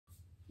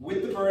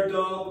With the bird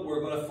dog,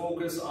 we're going to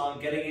focus on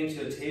getting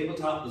into a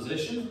tabletop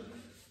position,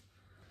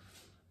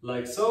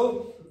 like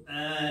so.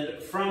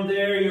 And from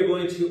there, you're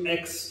going to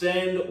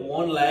extend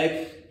one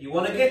leg. You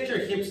want to get your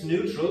hips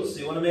neutral, so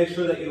you want to make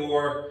sure that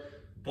your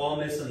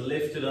bum isn't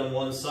lifted on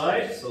one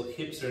side, so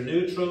hips are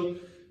neutral.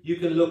 You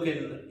can look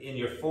in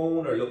your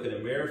phone or look in a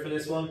mirror for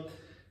this one.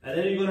 And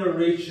then you're going to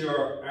reach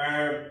your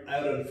arm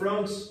out in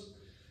front,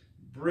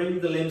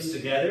 bring the limbs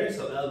together,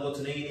 so elbow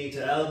to knee, knee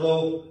to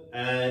elbow,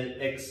 and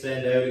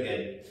extend out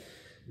again.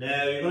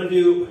 Now you're going to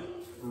do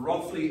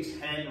roughly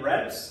 10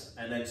 reps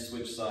and then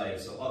switch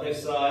sides. So other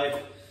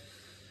side,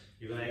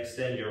 you're going to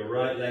extend your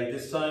right leg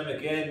this time,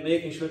 again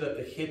making sure that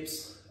the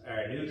hips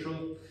are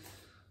neutral.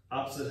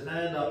 Opposite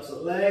hand,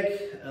 opposite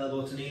leg,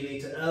 elbow to knee, knee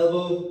to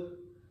elbow,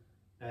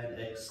 and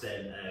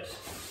extend out.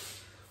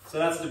 So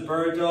that's the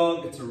bird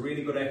dog. It's a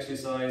really good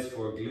exercise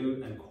for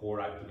glute and core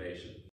activation.